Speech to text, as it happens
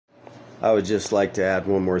I would just like to add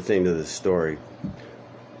one more thing to this story.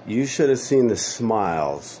 You should have seen the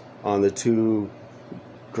smiles on the two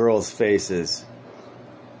girls' faces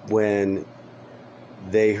when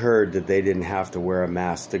they heard that they didn't have to wear a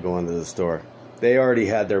mask to go into the store. They already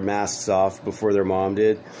had their masks off before their mom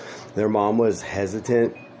did. Their mom was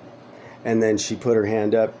hesitant, and then she put her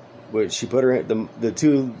hand up. She put her the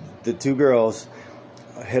two girls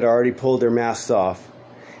had already pulled their masks off,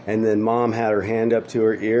 and then mom had her hand up to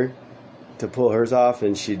her ear to pull hers off,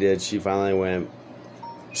 and she did. She finally went,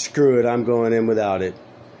 "Screw it, I'm going in without it."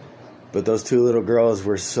 But those two little girls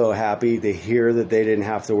were so happy to hear that they didn't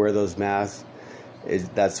have to wear those masks.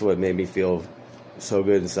 That's what made me feel so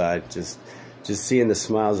good inside. Just seeing the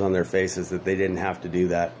smiles on their faces that they didn't have to do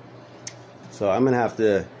that. So I'm gonna have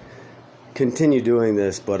to continue doing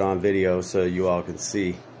this, but on video, so you all can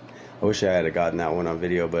see. I wish I had gotten that one on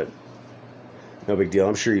video, but no big deal.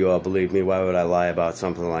 I'm sure you all believe me. Why would I lie about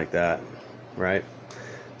something like that, right?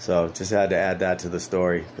 So just had to add that to the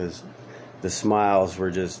story, because the smiles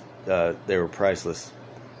were just they were priceless.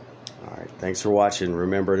 All right, thanks for watching.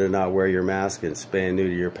 Remember to not wear your mask and spay and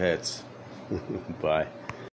neuter your pets. Bye.